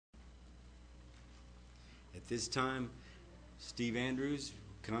this time, Steve Andrews,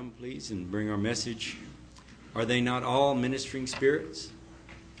 come please and bring our message. Are they not all ministering spirits?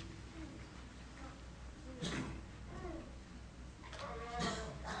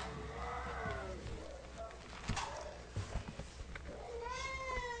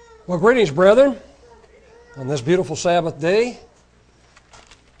 Well, greetings, brethren, on this beautiful Sabbath day.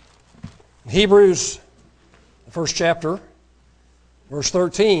 Hebrews, the first chapter, verse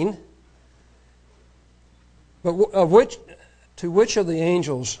 13. But to which of the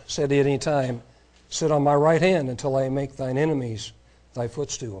angels said he at any time, sit on my right hand until I make thine enemies thy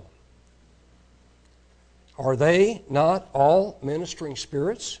footstool? Are they not all ministering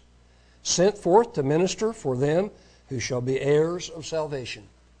spirits, sent forth to minister for them who shall be heirs of salvation?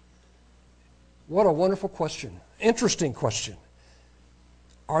 What a wonderful question. Interesting question.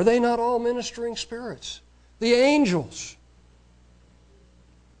 Are they not all ministering spirits? The angels.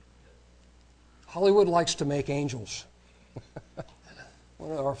 Hollywood likes to make angels.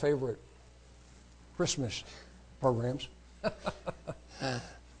 One of our favorite Christmas programs.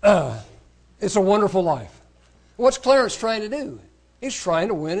 It's a wonderful life. What's Clarence trying to do? He's trying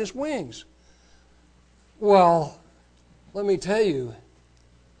to win his wings. Well, let me tell you,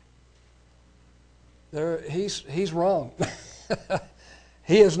 he's wrong.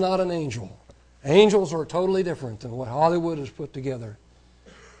 He is not an angel. Angels are totally different than what Hollywood has put together.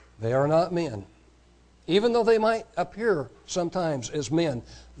 They are not men. Even though they might appear sometimes as men,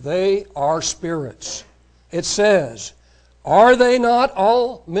 they are spirits. It says, are they not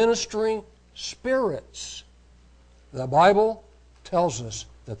all ministering spirits? The Bible tells us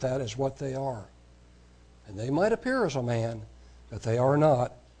that that is what they are. And they might appear as a man, but they are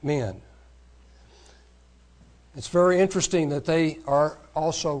not men. It's very interesting that they are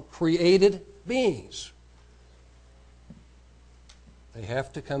also created beings. They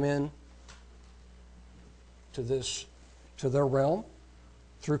have to come in to their realm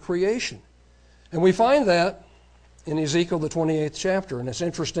through creation. And we find that in Ezekiel, the 28th chapter. And it's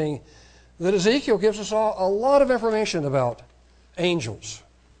interesting that Ezekiel gives us a lot of information about angels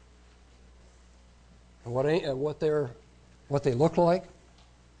and what they look like.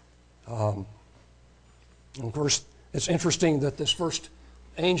 And of course, it's interesting that this first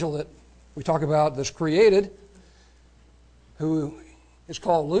angel that we talk about that's created, who is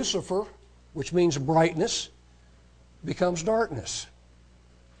called Lucifer, which means brightness, becomes darkness.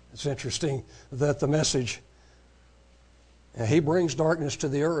 It's interesting that the message, he brings darkness to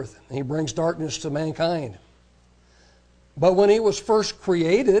the earth, and he brings darkness to mankind. But when he was first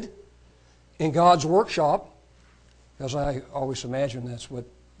created in God's workshop, because I always imagine that's what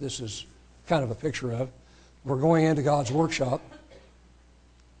this is kind of a picture of, we're going into God's workshop,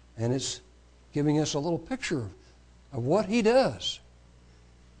 and it's giving us a little picture of what he does.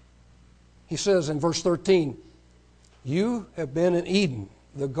 He says in verse 13, you have been in Eden,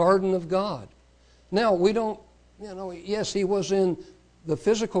 the garden of God. Now, we don't, yes, he was in the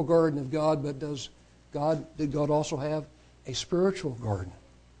physical garden of God, but did God also have a spiritual garden?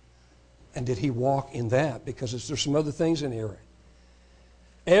 And did he walk in that? Because there's some other things in here.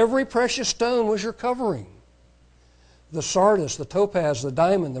 Every precious stone was your covering. The sardis, the topaz, the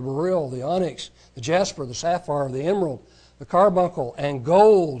diamond, the beryl, the onyx, the jasper, the sapphire, the emerald, the carbuncle, and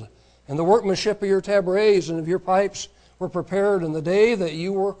gold, and the workmanship of your tabrets and of your pipes were prepared in the day that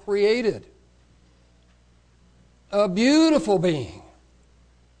you were created. A beautiful being.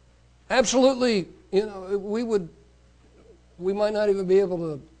 Absolutely, we might not even be able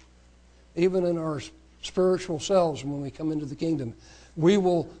to, even in our spiritual selves when we come into the kingdom, we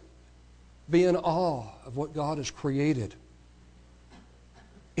will be in awe of what God has created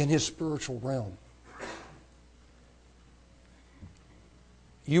in his spiritual realm.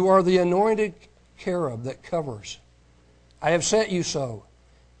 You are the anointed cherub that covers. I have set you so.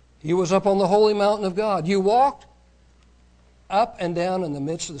 You was up on the holy mountain of God. You walked up and down in the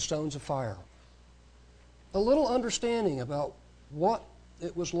midst of the stones of fire. A little understanding about what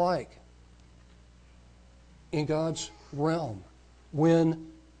it was like in God's realm when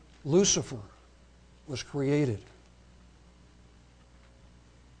Lucifer was created.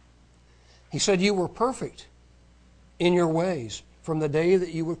 He said, you were perfect in your ways from the day that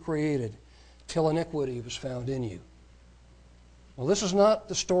you were created till iniquity was found in you. Well, this is not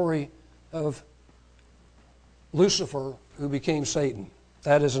the story of Lucifer who became Satan.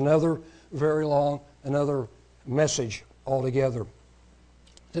 That is another message altogether.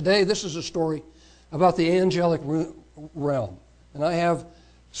 Today, this is a story about the angelic realm. And I have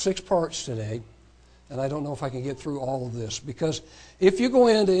 6 parts today, and I don't know if I can get through all of this, because if you go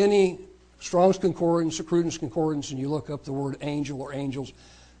into any Strong's Concordance or Cruden's Concordance and you look up the word angel or angels,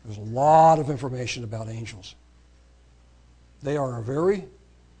 there's a lot of information about angels. They are a very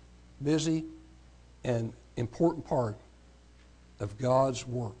busy and important part of God's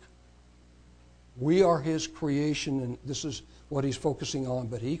work. We are His creation, and this is what He's focusing on,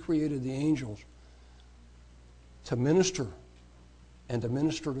 but He created the angels to minister and to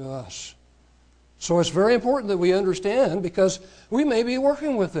minister to us. So it's very important that we understand, because we may be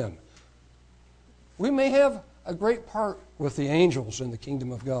working with them. We may have a great part with the angels in the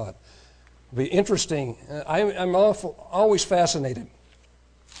kingdom of God. It'll be interesting. I'm always fascinated.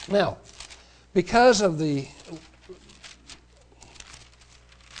 Now, because of the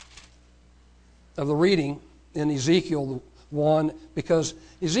reading in Ezekiel 1, because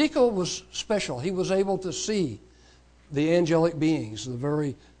Ezekiel was special. He was able to see the angelic beings, the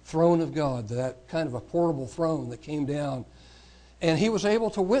very throne of God, that kind of a portable throne that came down, and he was able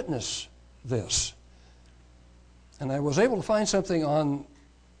to witness this. And I was able to find something on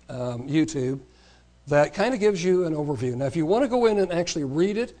YouTube that kind of gives you an overview. Now, if you want to go in and actually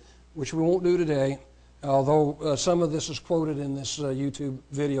read it, which we won't do today, although some of this is quoted in this YouTube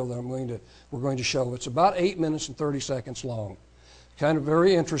video that we're going to show. It's about 8 minutes and 30 seconds long. Kind of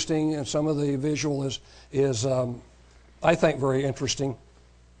very interesting, and some of the visual is I think, very interesting.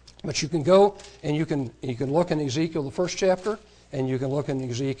 But you can go and you can look in Ezekiel, the 1st chapter, and you can look in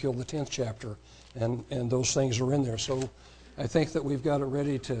Ezekiel, the 10th chapter, and those things are in there. So I think that we've got it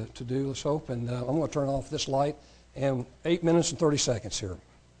ready to do, let's hope. And I'm going to turn off this light, and 8 minutes and 30 seconds here.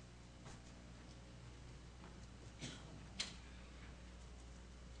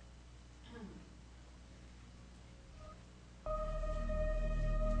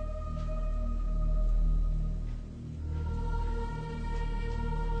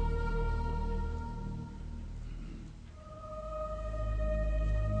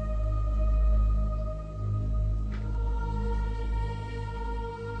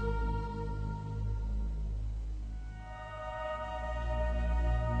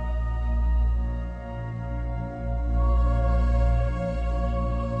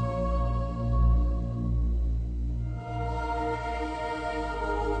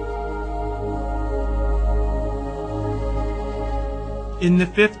 In the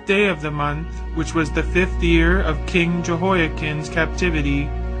 5th day of the month, which was the 5th year of King Jehoiachin's captivity,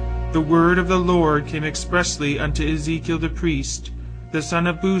 the word of the Lord came expressly unto Ezekiel the priest, the son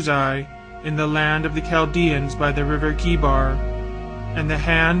of Buzi, in the land of the Chaldeans by the river Chebar, and the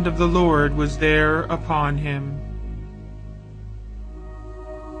hand of the Lord was there upon him.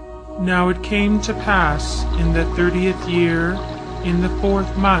 Now it came to pass in the 30th year, in the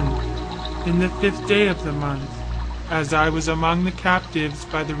 4th month, in the 5th day of the month, as I was among the captives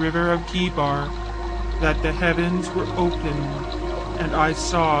by the river of Chebar, that the heavens were opened, and I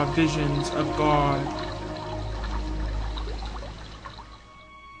saw visions of God.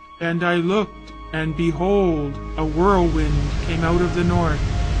 And I looked, and behold, a whirlwind came out of the north,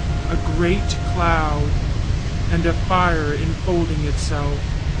 a great cloud, and a fire enfolding itself,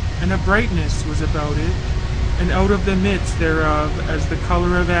 and a brightness was about it, and out of the midst thereof as the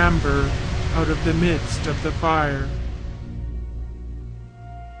color of amber, out of the midst of the fire.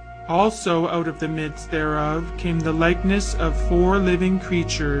 Also out of the midst thereof came the likeness of 4 living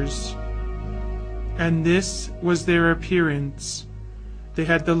creatures, and this was their appearance. They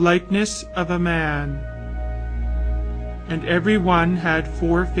had the likeness of a man, and every one had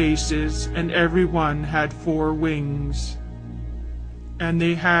 4 faces, and every one had 4 wings. And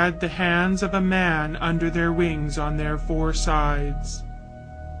they had the hands of a man under their wings on their 4 sides.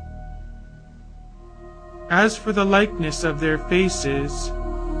 As for the likeness of their faces,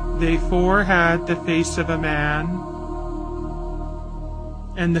 they 4 had the face of a man,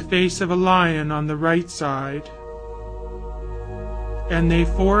 and the face of a lion on the right side, and they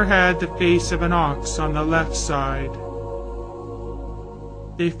 4 had the face of an ox on the left side.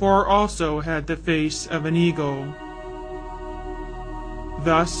 They 4 also had the face of an eagle.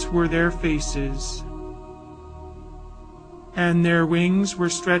 Thus were their faces. And their wings were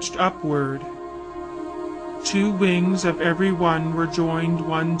stretched upward. 2 wings of every one were joined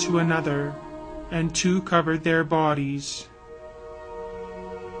one to another, and 2 covered their bodies.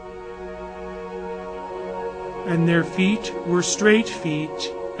 And their feet were straight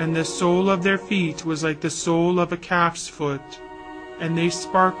feet, and the sole of their feet was like the sole of a calf's foot, and they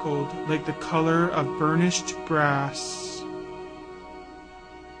sparkled like the color of burnished brass.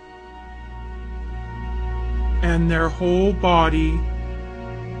 And their whole body,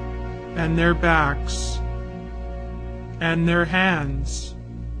 and their backs, and their hands,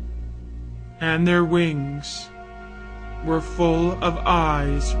 and their wings were full of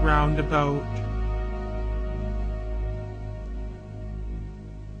eyes round about.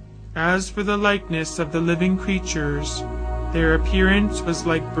 As for the likeness of the living creatures, Their appearance was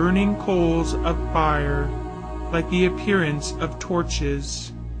like burning coals of fire, like the appearance of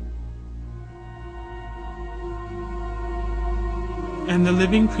torches. And the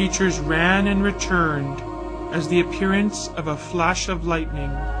living creatures ran and returned as the appearance of a flash of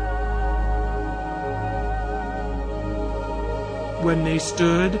lightning. When they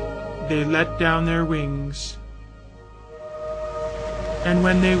stood, they let down their wings. And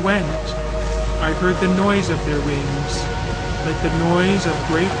when they went, I heard the noise of their wings, like the noise of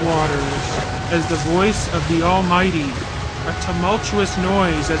great waters, as the voice of the Almighty, a tumultuous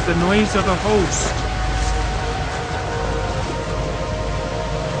noise as the noise of a host.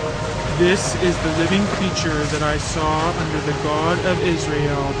 This is the living creature that I saw under the God of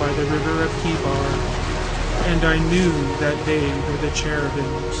Israel by the river of Chebar, and I knew that they were the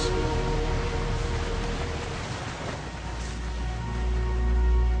cherubims.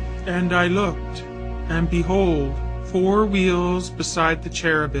 And I looked, and behold, 4 wheels beside the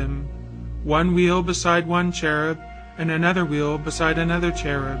cherubim, 1 wheel beside one cherub, and another wheel beside another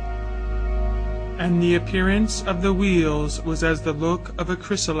cherub. And the appearance of the wheels was as the look of a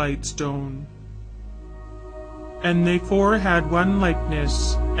chrysolite stone. And they 4 had one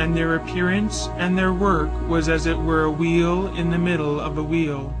likeness, and their appearance and their work was as it were a wheel in the middle of a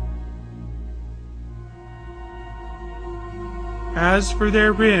wheel. As for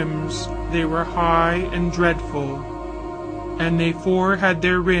their rims, they were high and dreadful, and they 4 had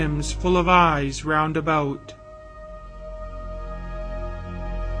their rims full of eyes round about.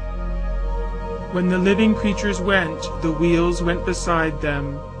 When the living creatures went, the wheels went beside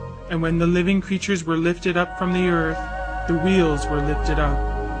them, and when the living creatures were lifted up from the earth, the wheels were lifted up.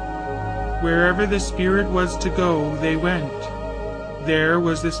 Wherever the Spirit was to go, they went. There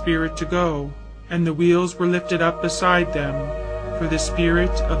was the Spirit to go, and the wheels were lifted up beside them, for the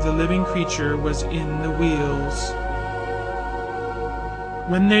Spirit of the living creature was in the wheels.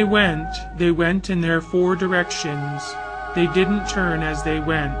 When they went in their 4 directions. They didn't turn as they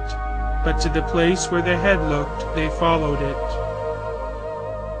went, but to the place where the head looked, they followed it.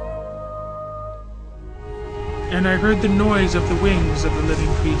 And I heard the noise of the wings of the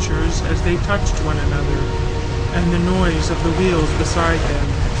living creatures as they touched one another, and the noise of the wheels beside them,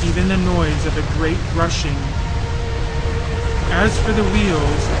 even the noise of a great rushing. As for the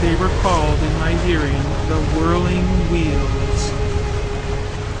wheels, they were called in my hearing the whirling wheels.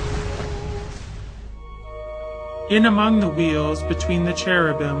 In among the wheels between the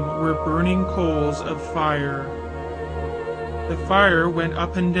cherubim were burning coals of fire. The fire went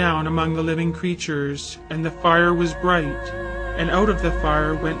up and down among the living creatures, and the fire was bright, and out of the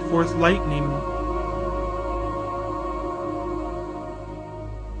fire went forth lightning.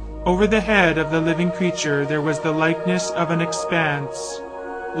 Over the head of the living creature there was the likeness of an expanse,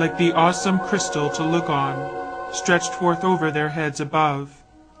 like the awesome crystal to look on, stretched forth over their heads above.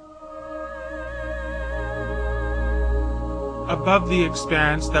 Above the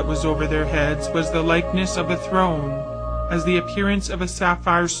expanse that was over their heads was the likeness of a throne, as the appearance of a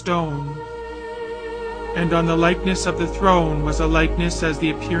sapphire stone. And on the likeness of the throne was a likeness as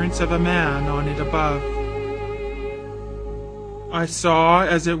the appearance of a man on it above. I saw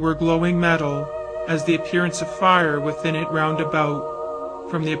as it were glowing metal, as the appearance of fire within it round about,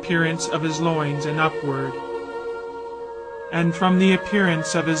 from the appearance of his loins and upward. And from the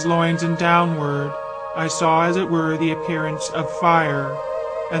appearance of his loins and downward, I saw as it were the appearance of fire,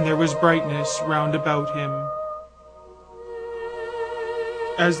 and there was brightness round about him.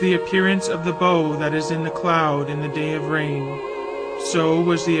 As the appearance of the bow that is in the cloud in the day of rain, so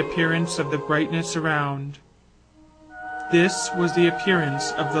was the appearance of the brightness around. This was the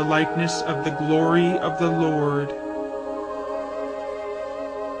appearance of the likeness of the glory of the Lord.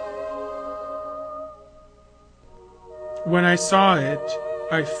 When I saw it,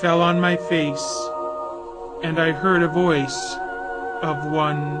 I fell on my face, and I heard a voice of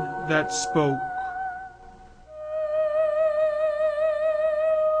one that spoke.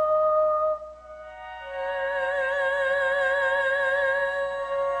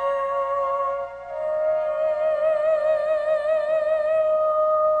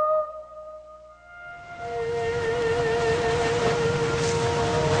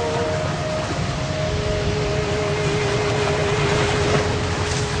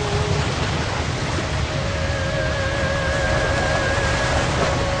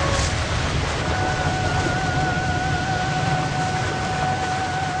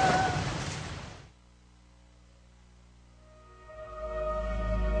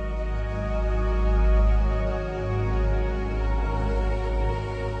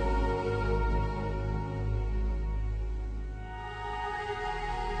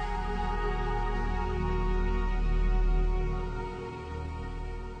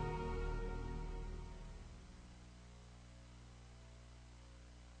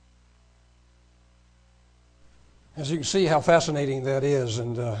 As you can see how fascinating that is,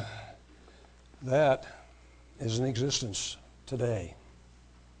 and that is in existence today.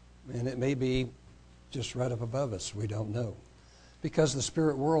 And it may be just right up above us, we don't know. Because the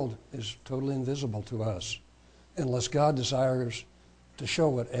spirit world is totally invisible to us, unless God desires to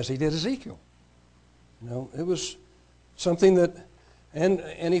show it, as he did Ezekiel. You know, it was something that,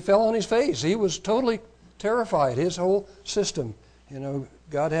 and he fell on his face. He was totally terrified. His whole system, you know,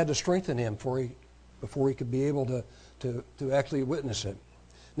 God had to strengthen him before he could be able to actually witness it.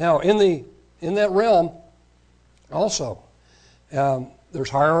 Now, in that realm, also, there's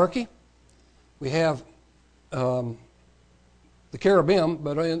hierarchy. We have the cherubim,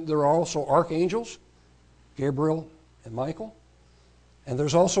 but there are also archangels, Gabriel and Michael. And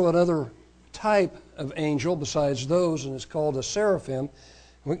there's also another type of angel besides those, and it's called a seraphim.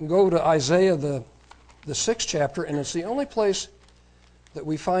 We can go to Isaiah, the 6th chapter, and it's the only place that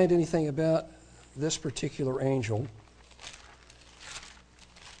we find anything about this particular angel.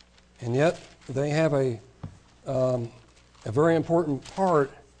 And yet, they have a very important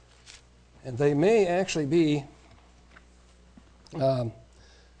part, and they may actually be one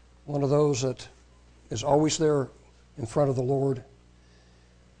of those that is always there in front of the Lord.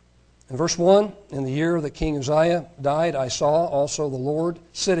 In verse 1, in the year that King Uzziah died, I saw also the Lord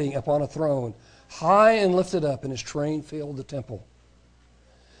sitting upon a throne, high and lifted up, and his train filled the temple.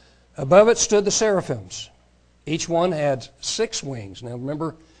 Above it stood the seraphims. Each one had 6 wings. Now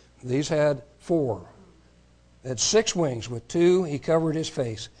remember, these had 4. They had 6 wings. With 2 he covered his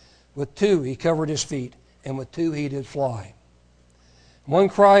face. With 2 he covered his feet. And with 2 he did fly. One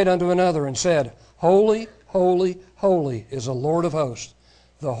cried unto another and said, Holy, holy, holy is the Lord of hosts.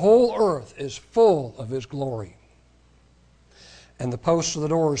 The whole earth is full of his glory. And the posts of the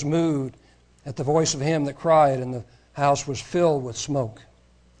doors moved at the voice of him that cried, and the house was filled with smoke.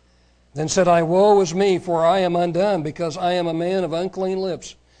 Then said I, Woe is me, for I am undone, because I am a man of unclean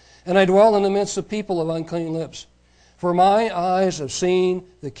lips, and I dwell in the midst of people of unclean lips. For my eyes have seen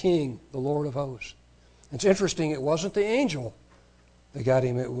the King, the Lord of hosts. It's interesting, it wasn't the angel that got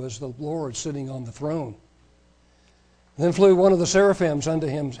him, it was the Lord sitting on the throne. Then flew one of the seraphims unto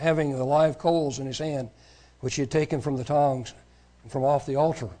him, having the live coals in his hand, which he had taken from the tongs, and from off the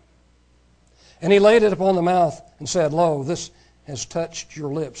altar. And he laid it upon the mouth, and said, Lo, this has touched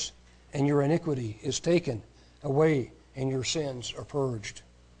your lips, and your iniquity is taken away, and your sins are purged.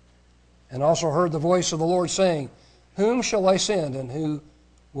 And also heard the voice of the Lord saying, Whom shall I send, and who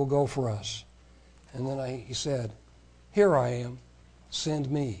will go for us? And then he said, Here I am, send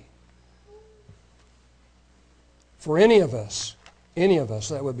me. For any of us,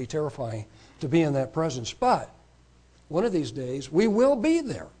 that would be terrifying to be in that presence. But one of these days, we will be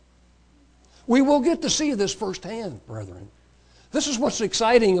there. We will get to see this firsthand, brethren. This is what's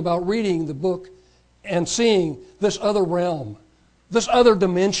exciting about reading the book and seeing this other realm, this other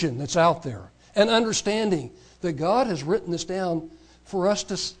dimension that's out there, and understanding that God has written this down for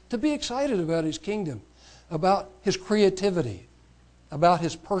us to be excited about his kingdom, about his creativity, about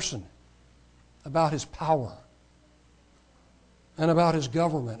his person, about his power, and about his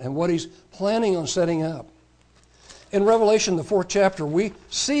government and what he's planning on setting up. In Revelation, the 4th chapter, we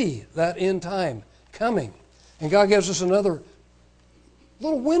see that end time coming. And God gives us another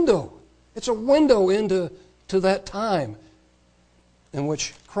little window. It's a window into that time in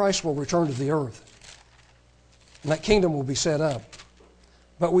which Christ will return to the earth. And that kingdom will be set up.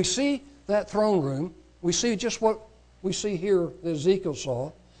 But we see that throne room. We see just what we see here that Ezekiel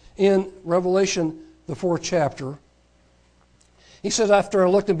saw in Revelation, the 4th chapter. He says, After I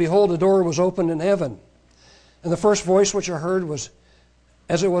looked, and behold, a door was opened in heaven. And the first voice which I heard was,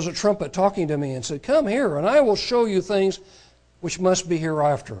 as it was a trumpet talking to me, and said, Come here, and I will show you things which must be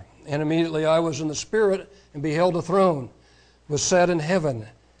hereafter. And immediately I was in the Spirit, and beheld a throne was set in heaven,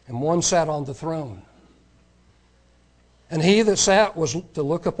 and one sat on the throne. And he that sat was to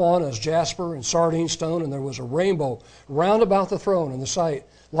look upon as jasper and sardine stone, and there was a rainbow round about the throne in the sight,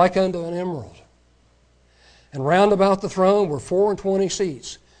 like unto an emerald. And round about the throne were 24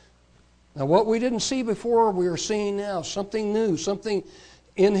 seats. Now what we didn't see before, we are seeing now. Something new, something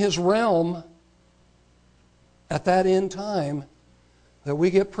in his realm at that end time that we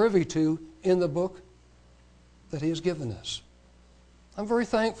get privy to in the book that he has given us. I'm very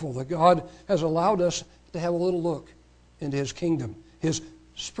thankful that God has allowed us to have a little look into his kingdom, his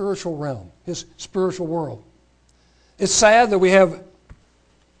spiritual realm, his spiritual world. It's sad that we have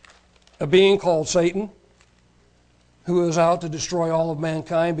a being called Satan who is out to destroy all of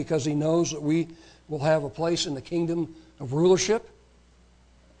mankind because he knows that we will have a place in the kingdom of rulership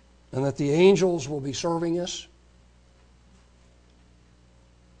and that the angels will be serving us.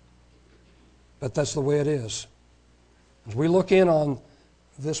 But that's the way it is. As we look in on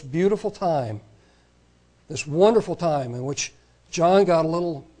this beautiful time, this wonderful time in which John got a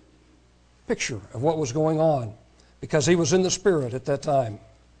little picture of what was going on because he was in the Spirit at that time.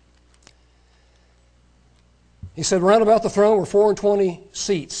 He said, round about the throne were 24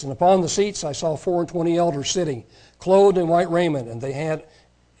 seats, and upon the seats I saw 24 elders sitting, clothed in white raiment, and they had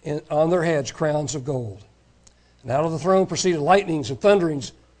on their heads crowns of gold. And out of the throne proceeded lightnings and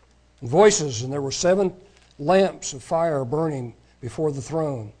thunderings and voices, and there were 7 lamps of fire burning before the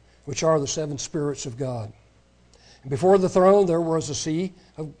throne, which are the 7 spirits of God. And before the throne there was a sea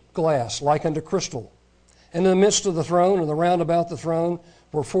of glass, like unto crystal. And in the midst of the throne and round about the throne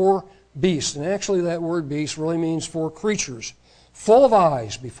were 4 beasts. And actually that word beast really means 4 creatures, full of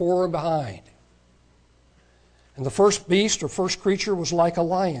eyes before and behind. And the first beast or first creature was like a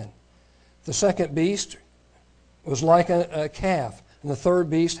lion. The second beast was like a calf. And the third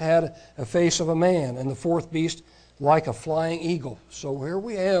beast had a face of a man. And the fourth beast like a flying eagle. So here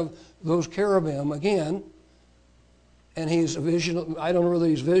we have those cherubim again. And I don't know whether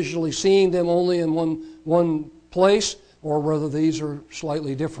he's visually seeing them only in one place or whether these are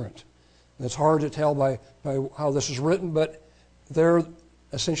slightly different. It's hard to tell by how this is written, but they're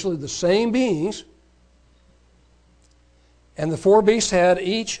essentially the same beings. And the 4 beasts had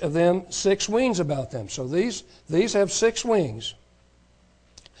each of them 6 wings about them. So these have 6 wings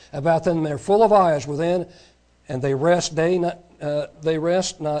about them. They're full of eyes within, and they rest not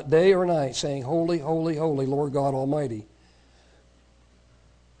day or night, saying, Holy, holy, holy, Lord God Almighty,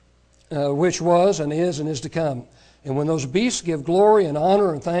 which was and is to come. And when those beasts give glory and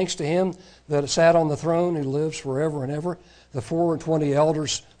honor and thanks to him that sat on the throne, who lives forever and ever, the 24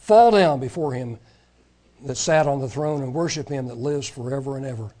 elders fall down before him that sat on the throne and worship him that lives forever and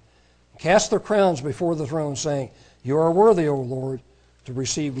ever. Cast their crowns before the throne, saying, You are worthy, O Lord, to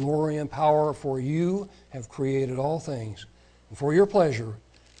receive glory and power, for you have created all things. And for your pleasure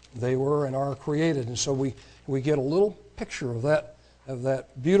they were and are created. And so we get a little picture of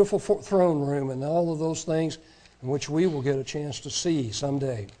that beautiful throne room and all of those things in which we will get a chance to see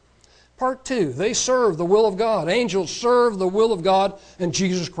someday. Part 2, they serve the will of God. Angels serve the will of God and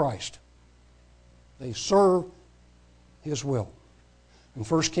Jesus Christ. They serve his will. In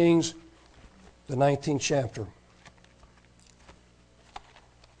 1 Kings, the 19th chapter,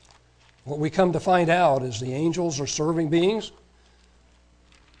 what we come to find out is the angels are serving beings,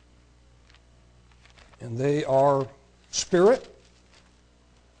 and they are spirit,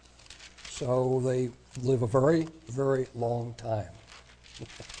 so they live a very, very long time.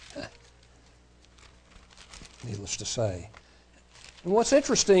 Needless to say. And what's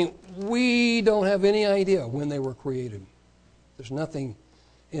interesting, we don't have any idea when they were created. There's nothing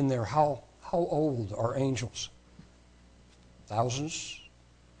in there. How old are angels? Thousands,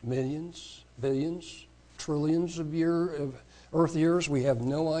 millions, billions, trillions of Earth years? We have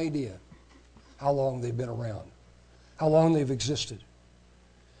no idea how long they've been around, how long they've existed.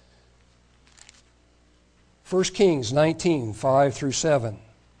 1 Kings 19, 5 through 7.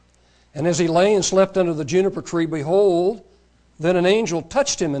 And as he lay and slept under the juniper tree, behold, then an angel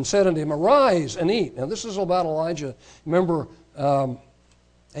touched him and said unto him, Arise and eat. Now this is about Elijah. Remember,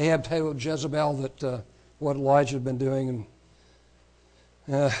 Ahab told Jezebel that what Elijah had been doing,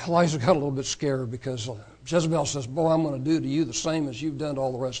 and Elijah got a little bit scared because Jezebel says, Boy, I'm going to do to you the same as you've done to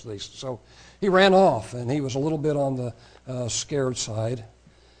all the rest of these. So he ran off, and he was a little bit on the scared side.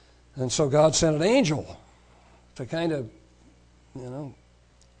 And so God sent an angel to kind of,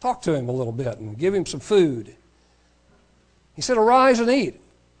 talk to him a little bit and give him some food. He said, Arise and eat.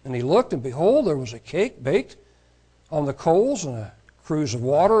 And he looked, and behold, there was a cake baked on the coals and a cruse of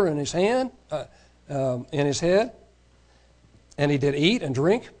water in his hand, in his head. And he did eat and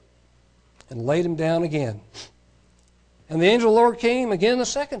drink and laid him down again. And the angel of the Lord came again the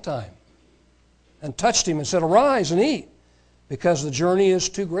second time and touched him and said, Arise and eat, because the journey is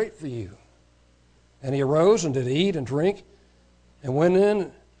too great for you. And he arose and did eat and drink and went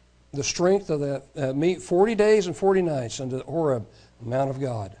in the strength of that meat 40 days and 40 nights unto Horeb, the Mount of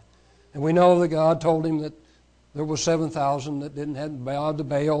God. And we know that God told him that there were 7,000 that hadn't bowed to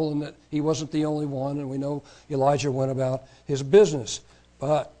Baal, and that he wasn't the only one. And we know Elijah went about his business.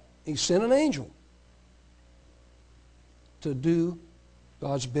 But he sent an angel to do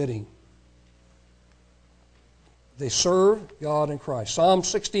God's bidding. They serve God in Christ. Psalm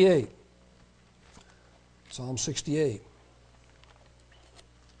 68. Psalm 68.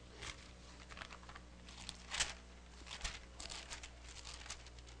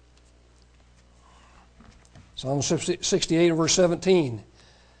 Psalm 68 verse 17.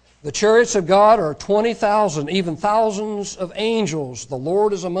 The chariots of God are 20,000, even thousands of angels. The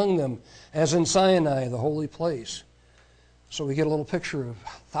Lord is among them, as in Sinai, the holy place. So we get a little picture of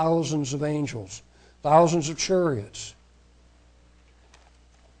thousands of angels, thousands of chariots.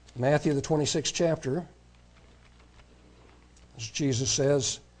 Matthew, the 26th chapter, as Jesus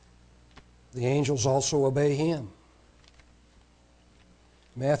says, the angels also obey him.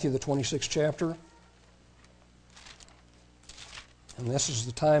 Matthew, the 26th chapter. And this is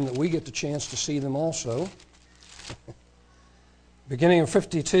the time that we get the chance to see them also. Beginning of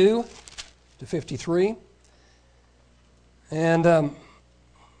 52 to 53. And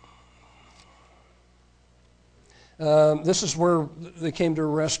this is where they came to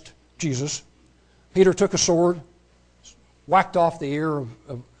arrest Jesus. Peter took a sword, whacked off the ear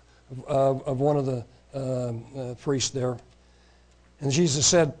of one of the priests there. And Jesus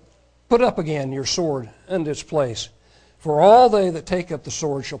said, "Put up again your sword in its place, for all they that take up the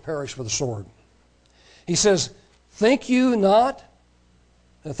sword shall perish with the sword." He says, think you that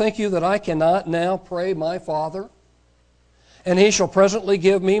I cannot now pray my Father, and he shall presently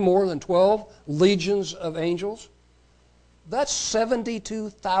give me more than 12 legions of angels? That's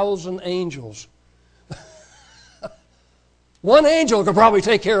 72,000 angels. One angel could probably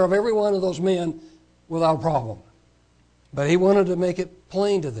take care of every one of those men without a problem. But he wanted to make it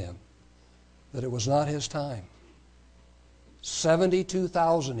plain to them that it was not his time.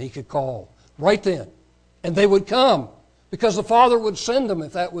 72,000 he could call right then. And they would come because the Father would send them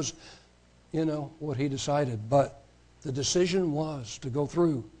if that was, what he decided. But the decision was to go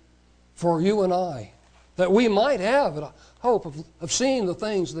through for you and I, that we might have a hope of seeing the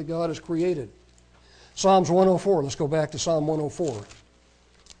things that God has created. Psalms 104. Let's go back to Psalm 104.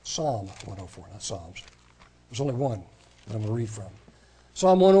 Psalm 104, not Psalms. There's only one that I'm going to read from.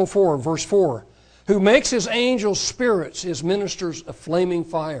 Psalm 104, verse 4. Who makes his angels spirits, his ministers a flaming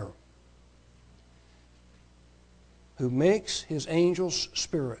fire. Who makes his angels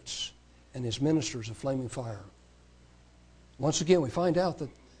spirits and his ministers a flaming fire. Once again, we find out that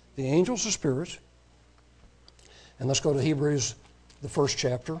the angels are spirits. And let's go to Hebrews, the first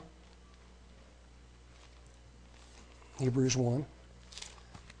chapter. Hebrews 1.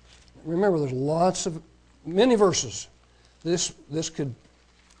 Remember, there's many verses. This could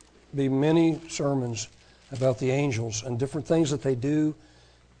be many sermons about the angels and different things that they do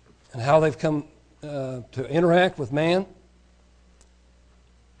and how they've come to interact with man.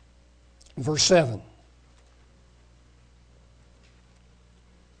 Verse 7.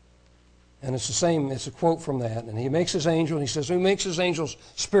 And it's the same, it's a quote from that. And he makes his angel, and he says, who makes his angels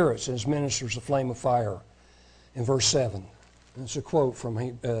spirits and his ministers a flame of fire? In verse 7. And it's a quote from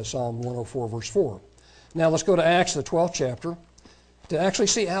Psalm 104, verse 4. Now let's go to Acts, the 12th chapter, to actually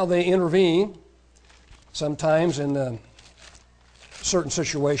see how they intervene. Sometimes in certain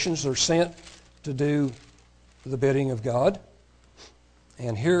situations, they're sent to do the bidding of God.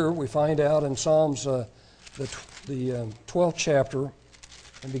 And here we find out in Psalms, the 12th chapter,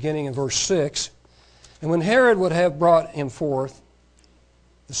 and beginning in verse 6, and when Herod would have brought him forth,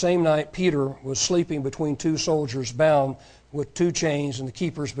 the same night Peter was sleeping between two soldiers bound with two chains, and the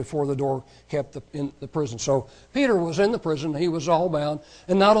keepers before the door kept in the prison. So Peter was in the prison, he was all bound,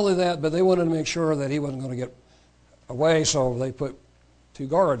 and not only that, but they wanted to make sure that he wasn't going to get away, so they put two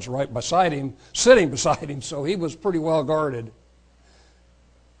guards right beside him, sitting beside him, so he was pretty well guarded.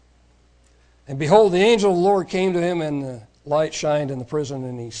 And behold, the angel of the Lord came to him, and the light shined in the prison,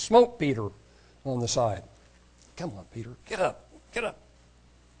 and he smote Peter on the side. Come on, Peter, get up, get up.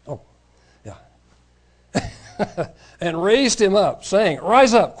 Oh, yeah. And raised him up, saying,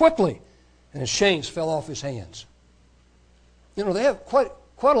 rise up quickly. And his chains fell off his hands. They have quite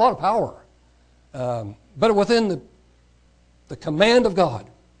a lot of power. But within the command of God.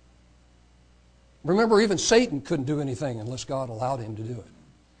 Remember, even Satan couldn't do anything unless God allowed him to do it.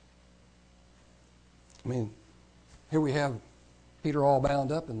 I mean, here we have Peter all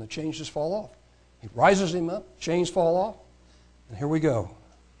bound up and the chains just fall off. He rises him up, chains fall off, and here we go.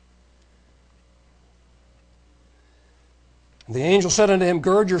 And the angel said unto him,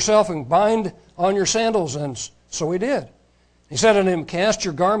 gird yourself and bind on your sandals. And so he did. He said unto him, cast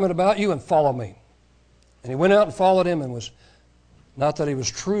your garment about you and follow me. And he went out and followed him, and was not that he was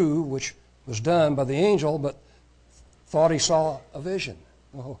true, which was done by the angel, but thought he saw a vision.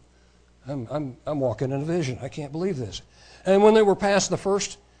 Oh, I'm walking in a vision. I can't believe this. And when they were past the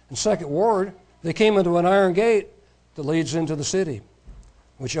first and second ward, they came into an iron gate that leads into the city,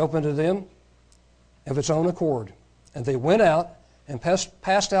 which opened to them of its own accord. And they went out and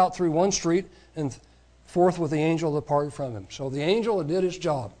passed out through one street, and forthwith the angel departed from him. So the angel did his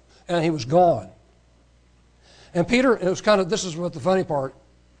job, and he was gone. And Peter, it was this is what the funny part,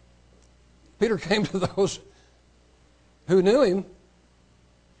 Peter came to those who knew him,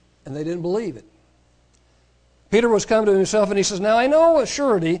 and they didn't believe it. Peter was come to himself, and he says, Now I know with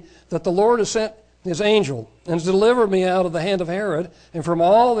surety that the Lord has sent his angel and has delivered me out of the hand of Herod and from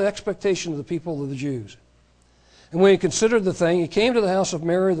all the expectation of the people of the Jews. And when he considered the thing, he came to the house of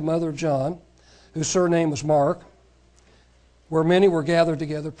Mary, the mother of John, whose surname was Mark, where many were gathered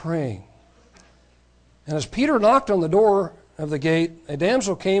together praying. And as Peter knocked on the door of the gate, a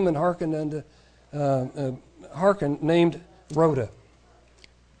damsel came and hearkened named Rhoda.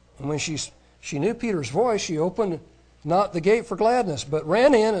 And when she knew Peter's voice, she opened not the gate for gladness, but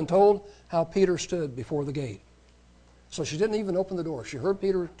ran in and told how Peter stood before the gate. So she didn't even open the door. She heard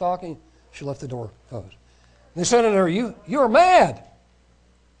Peter talking. She left the door closed. They said unto her, You are mad.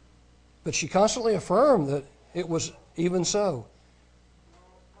 But she constantly affirmed that it was even so.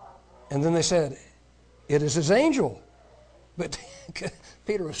 And then they said, It is his angel. But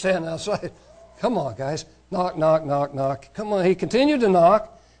Peter was standing outside. Come on, guys. Knock, knock, knock, knock. Come on. He continued to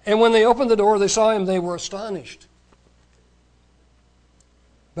knock. And when they opened the door, they saw him. They were astonished.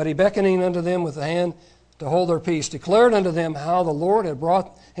 But he, beckoning unto them with the hand to hold their peace, declared unto them how the Lord had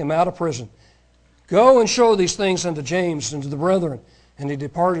brought him out of prison. Go and show these things unto James and to the brethren. And he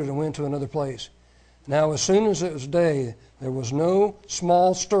departed and went to another place. Now as soon as it was day, there was no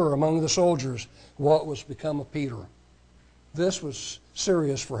small stir among the soldiers what was become of Peter. This was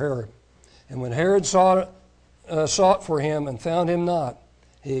serious for Herod. And when Herod sought for him and found him not,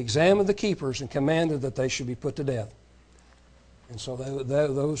 he examined the keepers and commanded that they should be put to death. And so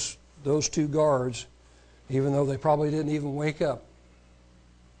those two guards, even though they probably didn't even wake up,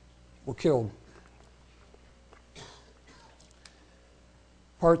 were killed.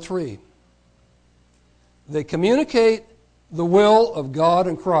 Part 3. They communicate the will of God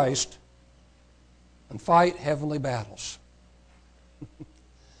and Christ and fight heavenly battles.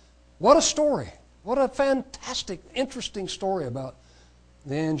 What a story. What a fantastic, interesting story about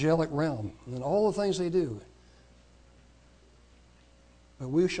the angelic realm and all the things they do. But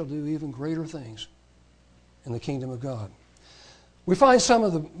we shall do even greater things in the kingdom of God. We find some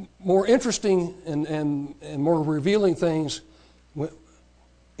of the more interesting and more revealing things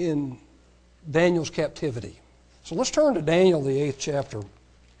in Daniel's captivity. So let's turn to Daniel, the 8th chapter,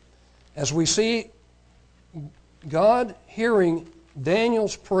 as we see God hearing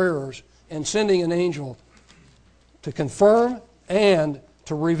Daniel's prayers and sending an angel to confirm and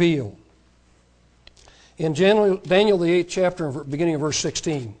to reveal. In Daniel, the 8th chapter, beginning of verse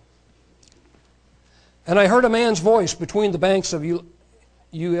 16. And I heard a man's voice between the banks of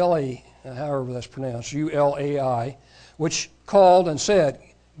Ulai, however that's pronounced, Ulai, which called and said,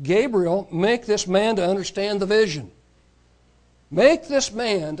 Gabriel, make this man to understand the vision. Make this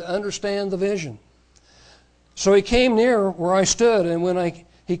man to understand the vision. So he came near where I stood, and when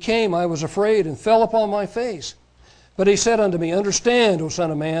he came, I was afraid and fell upon my face. But he said unto me, Understand, O Son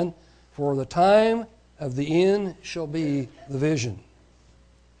of Man, for the time of the end shall be the vision.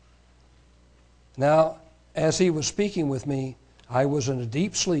 Now, as he was speaking with me, I was in a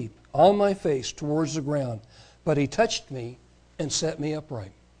deep sleep, on my face towards the ground. But he touched me and set me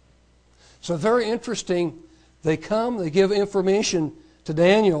upright. So very interesting. They come, they give information to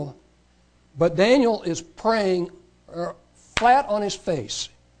Daniel, but Daniel is praying flat on his face,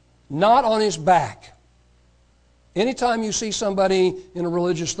 not on his back. Anytime you see somebody in a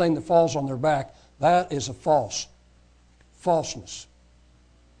religious thing that falls on their back, that is a falseness.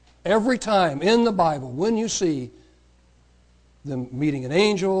 Every time in the Bible, when you see them meeting an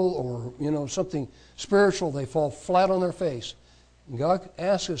angel or something spiritual, they fall flat on their face. And God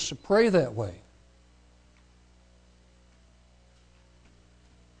asks us to pray that way.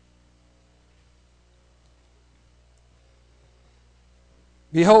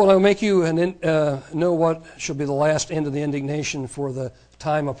 Behold, I will make you know what shall be the last end of the indignation for the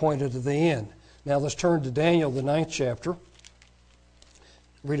time appointed to the end. Now let's turn to Daniel, the 9th chapter.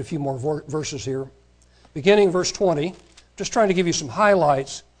 Read a few more verses here. Beginning verse 20, just trying to give you some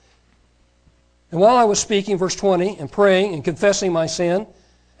highlights. And while I was speaking, verse 20, and praying and confessing my sin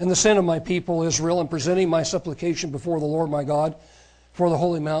and the sin of my people Israel, and presenting my supplication before the Lord my God, for the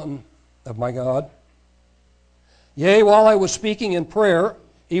holy mountain of my God. Yea, while I was speaking in prayer,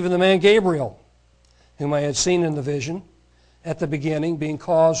 even the man Gabriel, whom I had seen in the vision at the beginning, being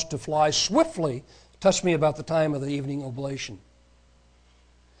caused to fly swiftly, touched me about the time of the evening oblation.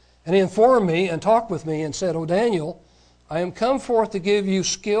 And he informed me and talked with me and said, O Daniel, I am come forth to give you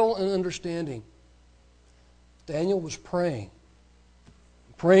skill and understanding. Daniel was praying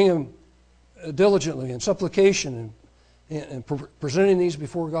him diligently in supplication and presenting these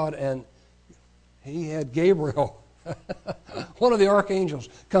before God, and he had Gabriel, one of the archangels,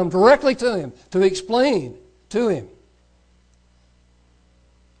 come directly to him to explain to him.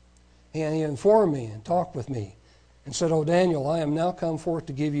 And he informed me and talked with me and said, O Daniel, I am now come forth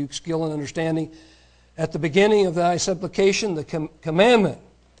to give you skill and understanding. At the beginning of thy supplication, the commandment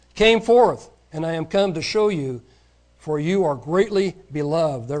came forth, and I am come to show you, for you are greatly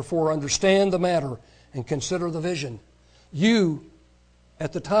beloved. Therefore understand the matter and consider the vision. You,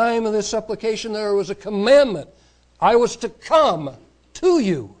 at the time of this supplication, there was a commandment. I was to come to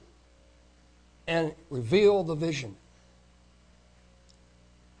you and reveal the vision.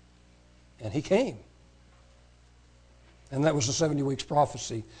 And he came. And that was the 70 weeks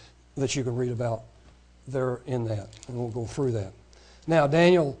prophecy that you can read about there in that. And we'll go through that. Now,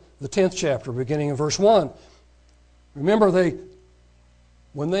 Daniel, the 10th chapter, beginning in verse 1. Remember,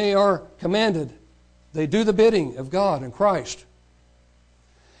 when they are commanded, they do the bidding of God and Christ.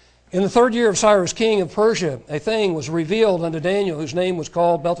 In the 3rd year of Cyrus, king of Persia, a thing was revealed unto Daniel, whose name was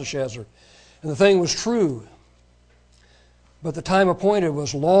called Belteshazzar. And the thing was true. But the time appointed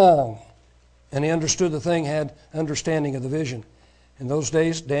was long, and he understood the thing, had understanding of the vision. In those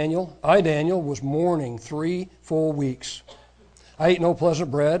days, Daniel, was mourning 3 full weeks. I ate no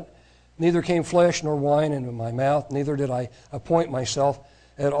pleasant bread, neither came flesh nor wine into my mouth, neither did I appoint myself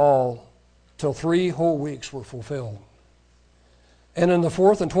at all, till 3 whole weeks were fulfilled. And in the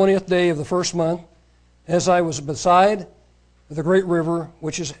 4th and 20th day of the 1st month, as I was beside the great river,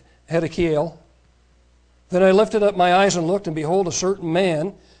 which is Hiddekel, then I lifted up my eyes and looked, and behold, a certain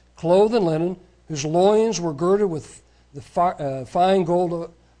man, clothed in linen, whose loins were girded with the fine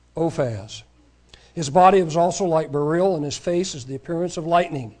gold Ophaz. His body was also like beryl, and his face is the appearance of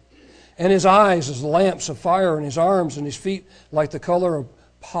lightning. And his eyes as the lamps of fire, and his arms and his feet like the color of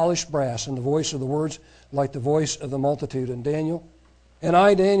polished brass, and the voice of the words like the voice of the multitude. And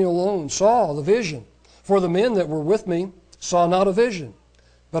I, Daniel alone, saw the vision. For the men that were with me saw not a vision,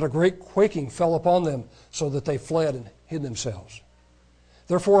 but a great quaking fell upon them, so that they fled and hid themselves.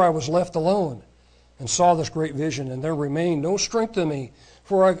 Therefore I was left alone, and saw this great vision, and there remained no strength in me,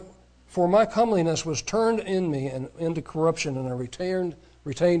 for my comeliness was turned in me and into corruption, and I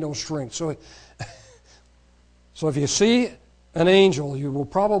retained no strength. So if you see an angel, you will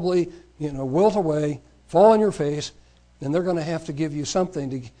probably wilt away, fall on your face, and they're going to have to give you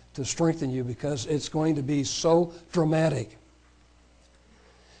something to strengthen you, because it's going to be so dramatic.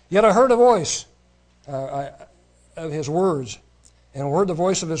 Yet I heard a voice of his words, and heard the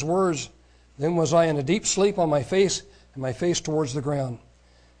voice of his words. Then was I in a deep sleep on my face, and my face towards the ground.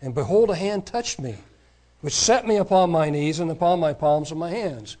 And behold, a hand touched me, which set me upon my knees and upon my palms of my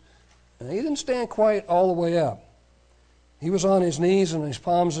hands. And he didn't stand quite all the way up. He was on his knees and his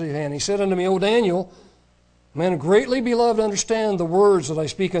palms of his hand. He said unto me, O Daniel, man greatly beloved, understand the words that I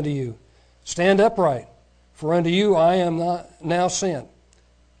speak unto you. Stand upright, for unto you I am not now sent.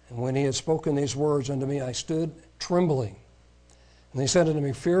 And when he had spoken these words unto me, I stood trembling. And he said unto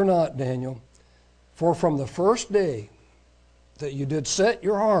me, Fear not, Daniel, for from the first day that you did set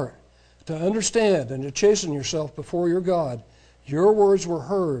your heart to understand and to chasten yourself before your God, your words were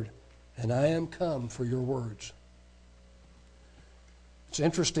heard, and I am come for your words. It's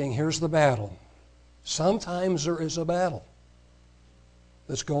interesting. Here's the battle. Sometimes there is a battle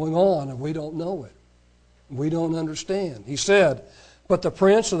that's going on, and we don't know it. We don't understand. He said, But the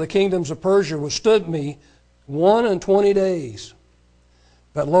prince of the kingdoms of Persia withstood me 21 days.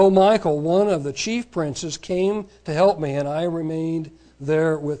 But lo, Michael, one of the chief princes, came to help me, and I remained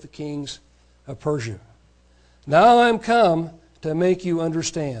there with the kings of Persia. Now I am come to make you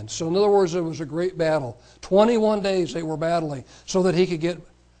understand. So in other words, it was a great battle. 21 days they were battling so that he could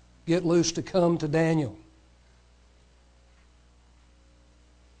get loose to come to Daniel.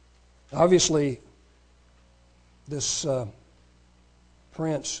 Obviously, this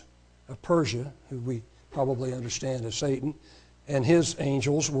prince of Persia, who we probably understand as Satan, and his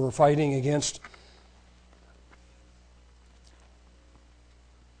angels were fighting against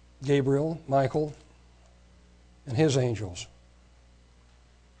Gabriel, Michael, and his angels.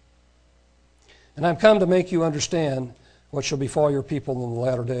 And I'm come to make you understand what shall befall your people in the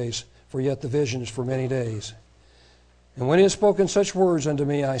latter days, for yet the vision is for many days. And when he had spoken such words unto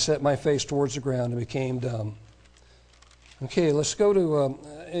me, I set my face towards the ground and became dumb. Okay, let's go to,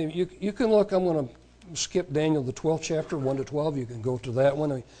 you can look, I'm going to skip Daniel, the 12th chapter, 1 to 12. You can go to that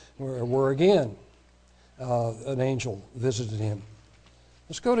one where again, an angel visited him.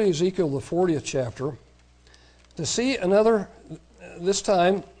 Let's go to Ezekiel, the 40th chapter, to see another, this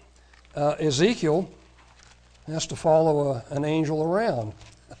time, Ezekiel has to follow an angel around.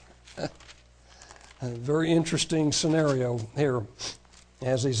 A very interesting scenario here.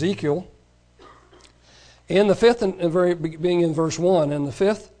 As Ezekiel, in the 5th and being in verse 1, in the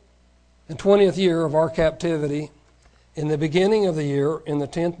 5th and 20th year of our captivity, in the beginning of the year, in the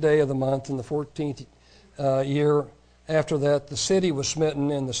 10th day of the month, in the 14th year after that, the city was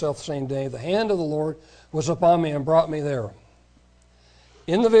smitten in the selfsame day. The hand of the Lord was upon me and brought me there.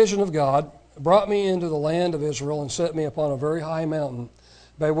 In the vision of God, brought me into the land of Israel and set me upon a very high mountain,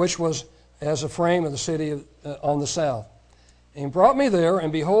 by which was as a frame of the city on the south. And he brought me there,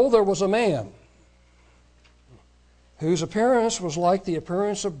 and behold, there was a man whose appearance was like the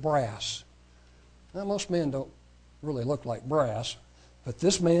appearance of brass. Now, most men don't really look like brass, but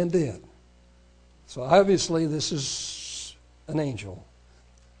this man did. So obviously this is an angel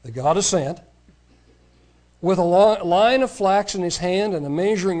that God has sent, with a line of flax in his hand and a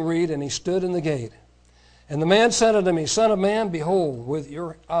measuring reed, and he stood in the gate. And the man said unto me, Son of man, behold with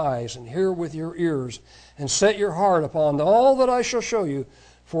your eyes, and hear with your ears, and set your heart upon all that I shall show you,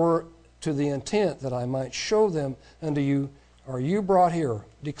 for to the intent that I might show them unto you are you brought here.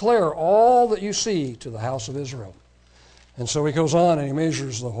 Declare all that you see to the house of Israel. And so he goes on and he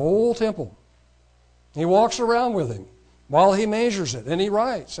measures the whole temple. He walks around with him while he measures it, and he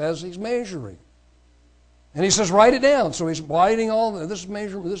writes as he's measuring. And he says, write it down. So he's writing all this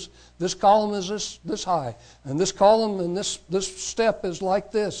measurement. This column is this high, and this column and this step is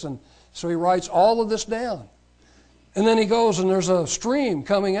like this. And so he writes all of this down. And then he goes, and there's a stream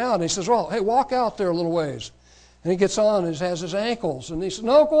coming out, and he says, well, hey, walk out there a little ways. And he gets on and has his ankles, and he says,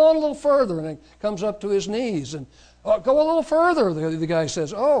 no, go on a little further. And it comes up to his knees, and go a little further, the guy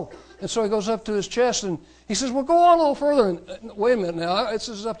says. Oh, and so he goes up to his chest, and he says, well, go on a little further. And wait a minute now, this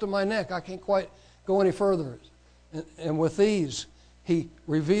is up to my neck. I can't quite go any further. And with these, he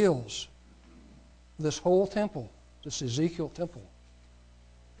reveals this whole temple, this Ezekiel temple.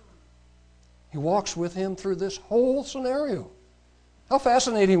 He walks with him through this whole scenario. How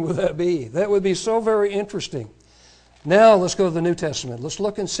fascinating would that be? That would be so very interesting. Now let's go to the New Testament. Let's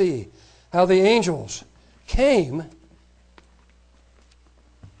look and see how the angels came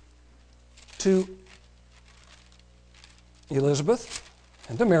to Elizabeth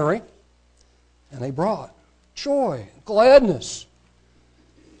and to Mary, and they brought joy, gladness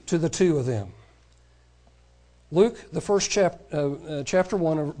to the two of them. Luke, the first chapter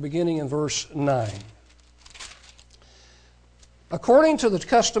 1, beginning in verse 9. According to the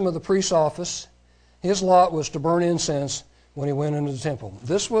custom of the priest's office, his lot was to burn incense when he went into the temple.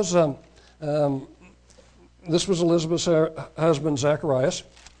 This was Elizabeth's husband, Zacharias.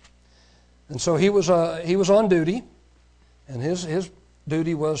 And so he was on duty, and his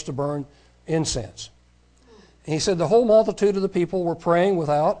duty was to burn incense. And he said the whole multitude of the people were praying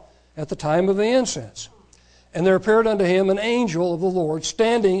without at the time of the incense. And there appeared unto him an angel of the Lord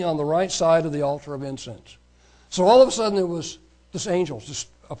standing on the right side of the altar of incense. So all of a sudden this angel just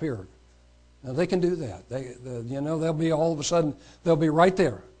appeared. Now they can do that. They'll be all of a sudden, they'll be right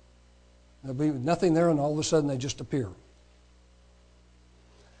there. There'll be nothing there, and all of a sudden they just appear.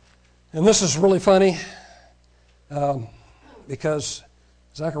 And this is really funny because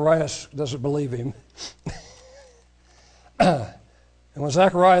Zacharias doesn't believe him. And when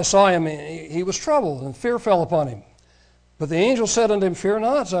Zacharias saw him, he was troubled, and fear fell upon him. But the angel said unto him, Fear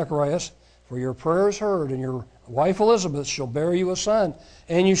not, Zacharias, for your prayer is heard, and your wife Elizabeth shall bear you a son,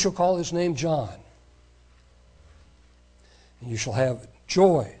 and you shall call his name John. And you shall have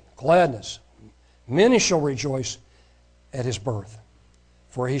joy, gladness. Many shall rejoice at his birth,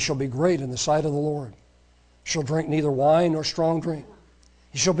 for he shall be great in the sight of the Lord. Shall drink neither wine nor strong drink.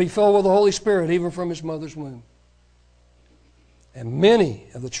 He shall be filled with the Holy Spirit, even from his mother's womb. And many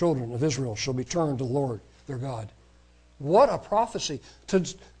of the children of Israel shall be turned to the Lord their God. What a prophecy to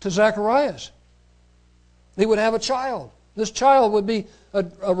Zacharias. He would have a child. This child would be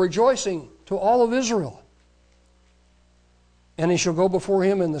a rejoicing to all of Israel. And he shall go before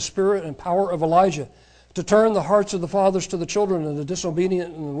him in the spirit and power of Elijah, to turn the hearts of the fathers to the children, and the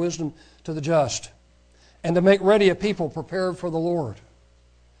disobedient and the wisdom to the just, and to make ready a people prepared for the Lord.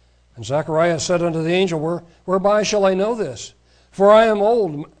 And Zacharias said unto the angel, Whereby shall I know this? For I am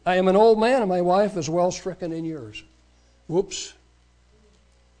old. I am an old man, and my wife is well stricken in years. Whoops.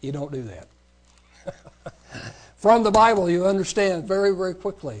 You don't do that. From the Bible, you understand very, very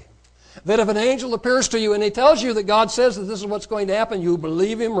quickly that if an angel appears to you and he tells you that God says that this is what's going to happen, you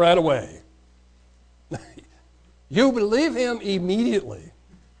believe him right away. You believe him immediately.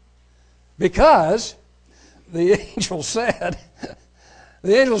 Because the angel said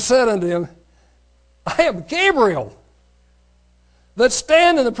unto him, I am Gabriel, that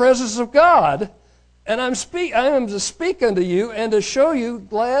stand in the presence of God, and I am to speak unto you and to show you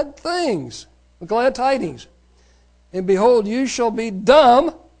glad things, glad tidings. And behold, you shall be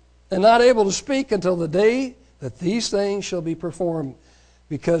dumb and not able to speak until the day that these things shall be performed,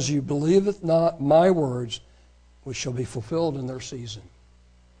 because you believeth not my words, which shall be fulfilled in their season.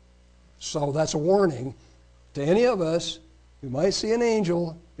 So that's a warning to any of us who might see an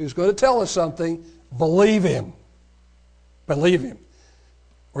angel who's going to tell us something. Believe him. Believe him.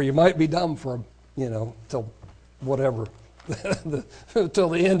 Or you might be dumb for, till whatever, till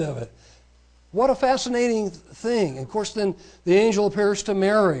the end of it. What a fascinating thing. Of course, then the angel appears to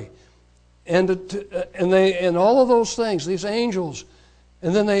Mary. And all of those things, these angels,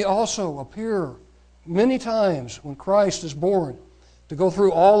 and then they also appear many times when Christ is born, to go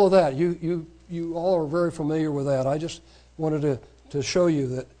through all of that. You all are very familiar with that. I just wanted to show you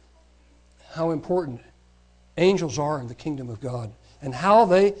that how important angels are in the kingdom of God and how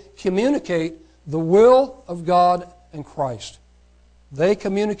they communicate the will of God and Christ. They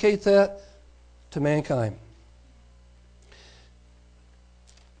communicate that to mankind.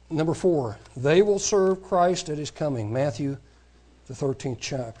 Number 4, they will serve Christ at His coming. Matthew, the 13th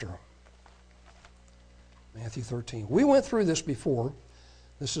chapter. Matthew 13. We went through this before.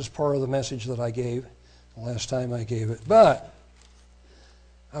 This is part of the message that I gave the last time I gave it. But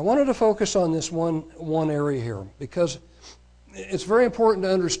I wanted to focus on this one area here because it's very important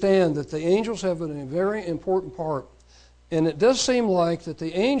to understand that the angels have a very important part. And it does seem like that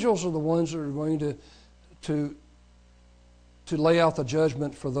the angels are the ones that are going to lay out the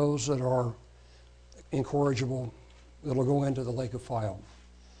judgment for those that are incorrigible, that will go into the lake of fire.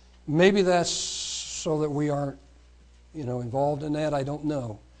 Maybe that's so that we aren't, involved in that. I don't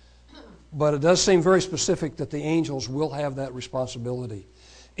know. But it does seem very specific that the angels will have that responsibility.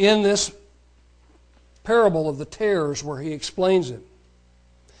 In this parable of the tares where he explains it,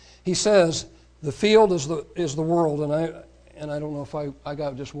 he says, the field is the world, and I don't know if I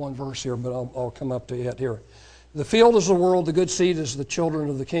got just one verse here, but I'll come up to it here. The field is the world, the good seed is the children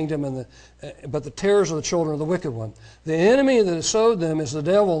of the kingdom, but the tares are the children of the wicked one. The enemy that has sowed them is the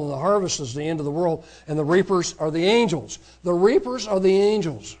devil, and the harvest is the end of the world, and the reapers are the angels. The reapers are the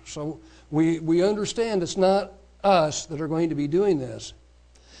angels. So we understand it's not us that are going to be doing this.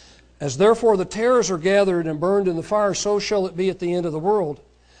 As therefore the tares are gathered and burned in the fire, so shall it be at the end of the world.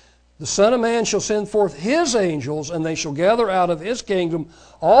 The Son of Man shall send forth His angels, and they shall gather out of His kingdom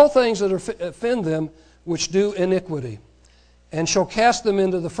all things that offend them, which do iniquity, and shall cast them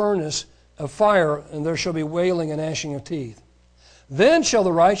into the furnace of fire, and there shall be wailing and gnashing of teeth. Then shall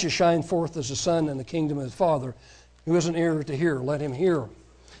the righteous shine forth as the sun in the kingdom of His Father. Who has an ear to hear, let him hear.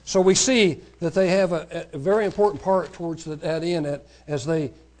 So we see that they have a very important part towards that end as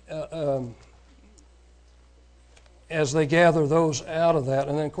they gather those out of that.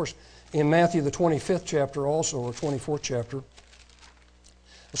 And then, of course, in Matthew the 25th chapter also, or 24th chapter,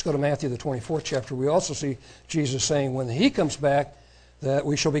 let's go to Matthew the 24th chapter. We also see Jesus saying when He comes back that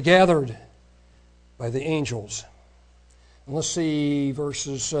we shall be gathered by the angels. And let's see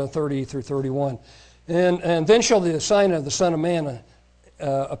verses 30 through 31. And then shall the sign of the Son of Man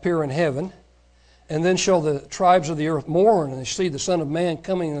appear in heaven, and then shall the tribes of the earth mourn, and they see the Son of Man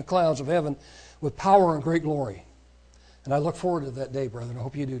coming in the clouds of heaven with power and great glory. And I look forward to that day, brethren. I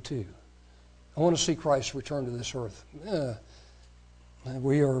hope you do too. I want to see Christ return to this earth.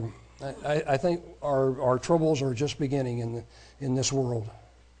 I think our troubles are just beginning in this world.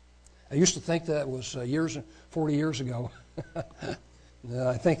 I used to think that was 40 years ago.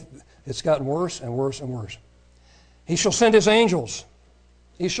 I think it's gotten worse and worse and worse. He shall send His angels.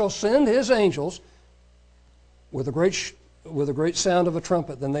 He shall send His angels with a great sound of a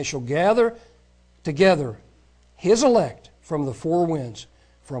trumpet. Then they shall gather together His elect from the four winds,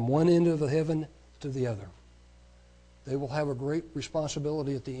 from one end of the heaven to the other. They will have a great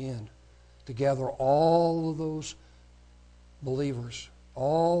responsibility at the end to gather all of those believers,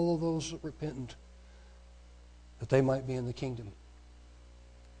 all of those repentant, that they might be in the kingdom.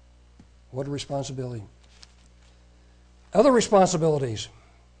 What a responsibility. Other responsibilities.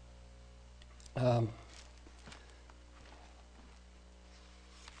 Let's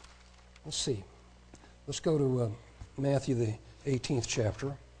see. Let's go to Matthew, the 18th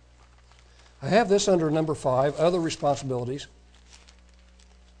chapter. I have this under number 5, other responsibilities.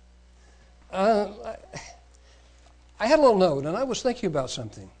 I had a little note, and I was thinking about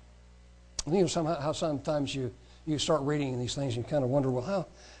something. I think how sometimes you start reading these things and you kind of wonder, well,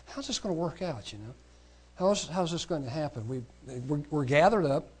 how's this going to work out, How's this going to happen? We're gathered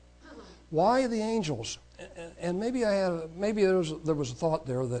up. Why the angels? And maybe there was a thought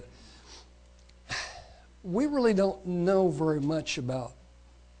there that we really don't know very much about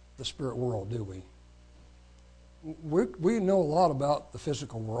the spirit world, do we? We know a lot about the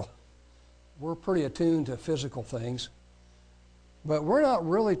physical world. We're pretty attuned to physical things, but we're not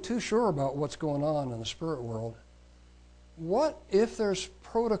really too sure about what's going on in the spirit world. What if there's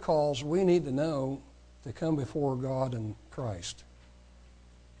protocols we need to know to come before God and Christ?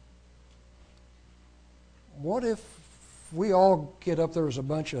 what if we all get up there as a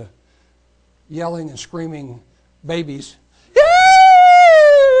bunch of yelling and screaming babies? Yay!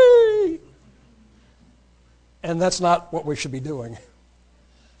 And that's not what we should be doing.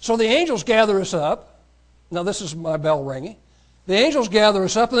 So the angels gather us up. Now this is my bell ringing. The angels gather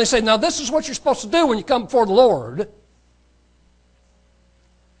us up and they say, now this is what you're supposed to do when you come before the Lord.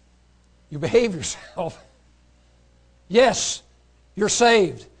 You behave yourself. Yes, you're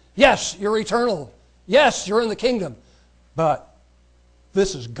saved. Yes, you're eternal. Yes, you're in the kingdom. But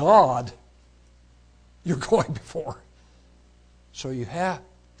this is God you're going before. So you have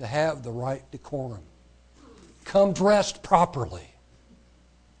to have the right decorum. Come dressed properly.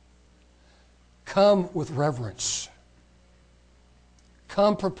 Come with reverence.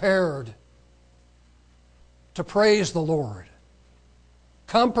 Come prepared to praise the Lord.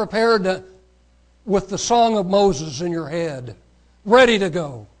 Come prepared with the song of Moses in your head, ready to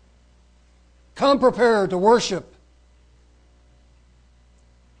go. Come prepared to worship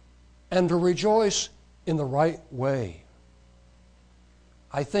and to rejoice in the right way.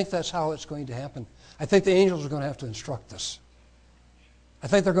 I think that's how it's going to happen. I think the angels are going to have to instruct us. I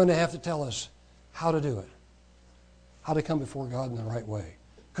think they're going to have to tell us how to do it, how to come before God in the right way,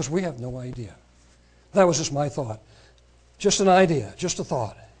 because we have no idea. That was just my thought. Just an idea, just a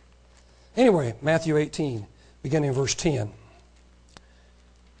thought. Anyway, Matthew 18, beginning in verse 10.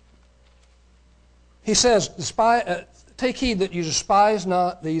 He says, take heed that you despise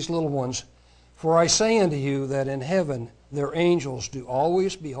not these little ones, for I say unto you that in heaven their angels do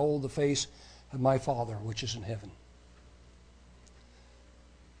always behold the face of my Father which is in heaven.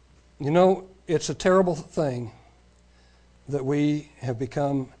 You know, it's a terrible thing that we have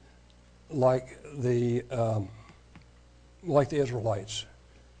become like the Israelites,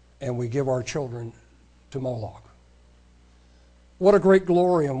 and we give our children to Moloch. What a great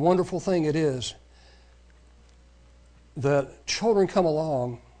glory and wonderful thing it is that children come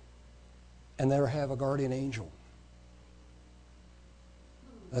along and they have a guardian angel.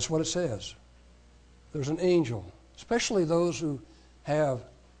 That's what it says. There's an angel, especially those who have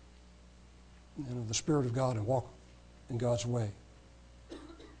the Spirit of God and walk in God's way.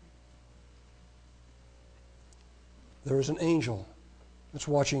 There is an angel that's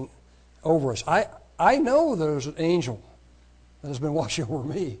watching over us. I know there's an angel that has been watching over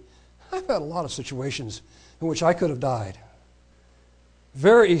me. I've had a lot of situations in which I could have died.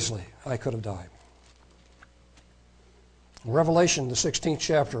 Very easily, I could have died. Revelation, the 16th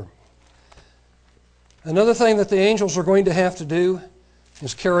chapter. Another thing that the angels are going to have to do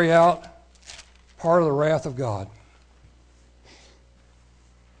is carry out part of the wrath of God.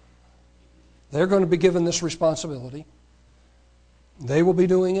 They're going to be given this responsibility. They will be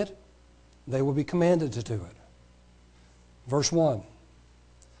doing it. They will be commanded to do it. Verse 1,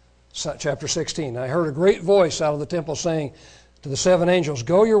 chapter 16. I heard a great voice out of the temple saying to the seven angels,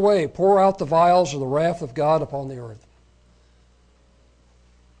 go your way, pour out the vials of the wrath of God upon the earth.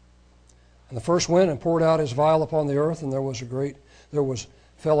 And the first went and poured out his vial upon the earth, and there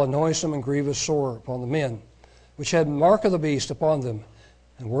fell a noisome and grievous sore upon the men, which had the mark of the beast upon them,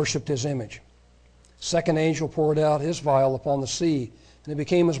 and worshipped his image. Second angel poured out his vial upon the sea, and it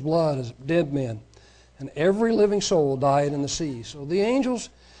became as blood as dead men, and every living soul died in the sea. So the angels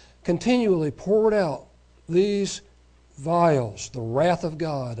continually poured out these vials, the wrath of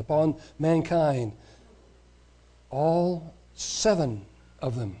God, upon mankind, all 7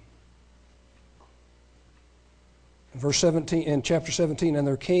 of them. Verse 17, in chapter 17, and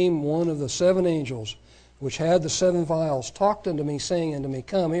there came one of the 7 angels, which had the 7 vials, talked unto me, saying unto me,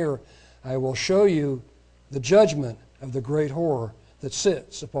 come here, I will show you the judgment of the great whore that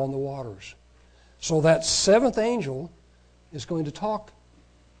sits upon the waters. So that 7th angel is going to talk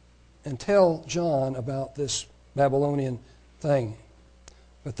and tell John about this Babylonian thing.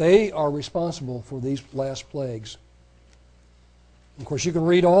 But they are responsible for these last plagues. Of course, you can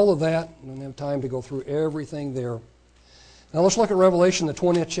read all of that. I don't have time to go through everything there. Now let's look at Revelation, the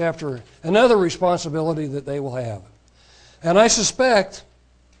 20th chapter, another responsibility that they will have. And I suspect,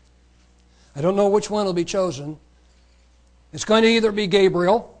 I don't know which one will be chosen, it's going to either be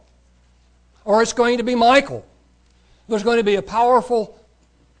Gabriel or it's going to be Michael. There's going to be a powerful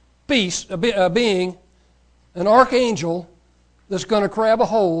beast, a being, an archangel that's going to grab a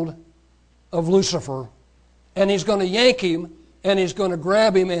hold of Lucifer, and he's going to yank him, and he's going to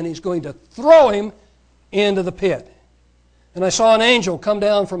grab him, and he's going to throw him into the pit. And I saw an angel come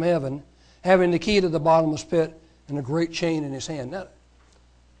down from heaven, having the key to the bottomless pit and a great chain in his hand. Now,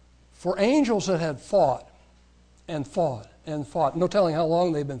 for angels that had fought and fought and fought, no telling how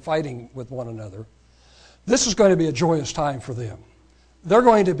long they've been fighting with one another, this is going to be a joyous time for them. they're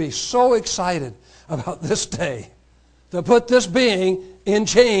going to be so excited about this day to put this being in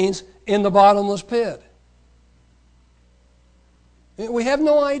chains in the bottomless pit. We have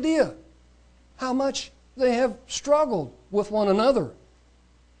no idea how much they have struggled with one another.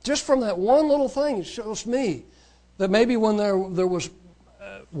 Just from that one little thing, it shows me that maybe when there was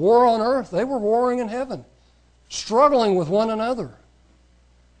war on earth, they were warring in heaven, struggling with one another.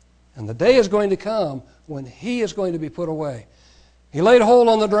 And the day is going to come when he is going to be put away. He laid hold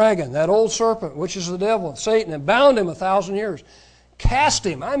on the dragon, that old serpent, which is the devil, Satan, and bound him 1,000 years. Cast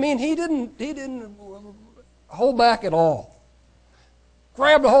him. I mean, he didn't hold back at all.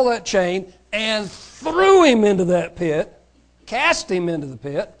 Grabbed a hold of that chain and threw him into that pit, cast him into the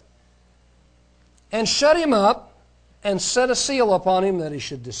pit, and shut him up and set a seal upon him that he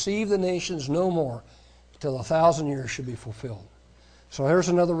should deceive the nations no more till 1,000 years should be fulfilled. So here's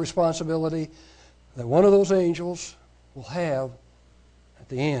another responsibility that one of those angels will have at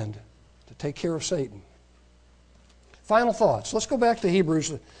the end to take care of Satan. Final thoughts. Let's go back to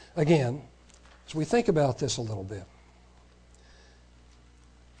Hebrews again as we think about this a little bit.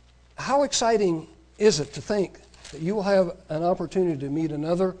 How exciting is it to think that you will have an opportunity to meet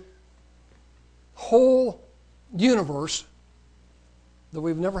another whole universe that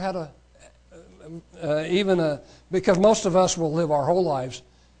we've never had because most of us will live our whole lives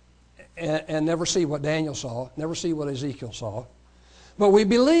and never see what Daniel saw, never see what Ezekiel saw. But we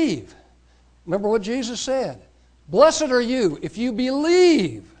believe. Remember what Jesus said. Blessed are you if you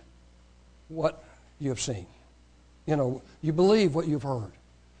believe what you have seen. You believe what you've heard.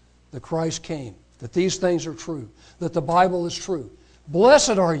 That Christ came, that these things are true, that the Bible is true.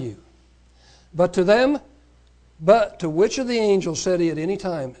 Blessed are you. But to which of the angels said he at any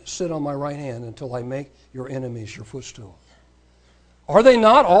time, sit on my right hand until I make your enemies your footstool? Are they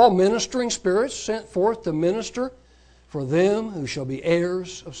not all ministering spirits sent forth to minister for them who shall be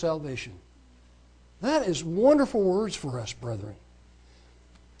heirs of salvation? That is wonderful words for us, brethren.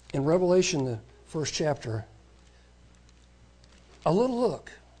 In Revelation, the first chapter, a little look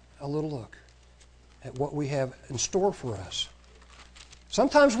at what we have in store for us.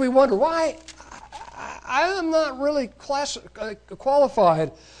 Sometimes we wonder, why I am not really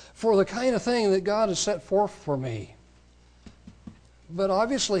qualified for the kind of thing that God has set forth for me. But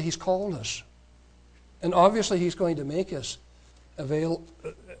obviously He's called us. And obviously He's going to make us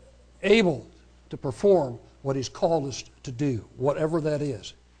able to perform what He's called us to do, whatever that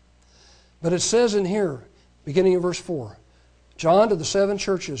is. But it says in here, beginning in verse 4, John to the 7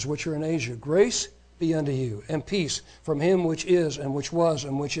 churches which are in Asia, grace be unto you, and peace from Him which is, and which was,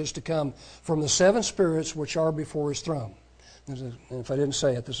 and which is to come, from the 7 spirits which are before His throne. And if I didn't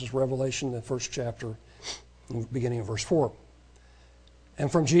say it, this is Revelation, the first chapter, beginning of verse 4.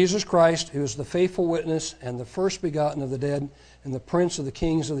 And from Jesus Christ, who is the faithful witness, and the first begotten of the dead, and the prince of the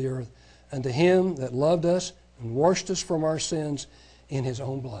kings of the earth, unto Him that loved us, and washed us from our sins in His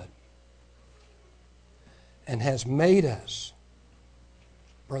own blood, and has made us,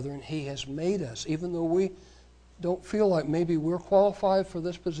 brethren, He has made us, even though we don't feel like maybe we're qualified for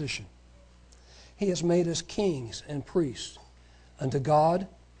this position. He has made us kings and priests unto God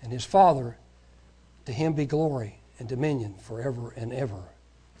and His Father. To Him be glory and dominion forever and ever.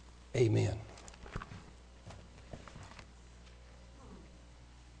 Amen.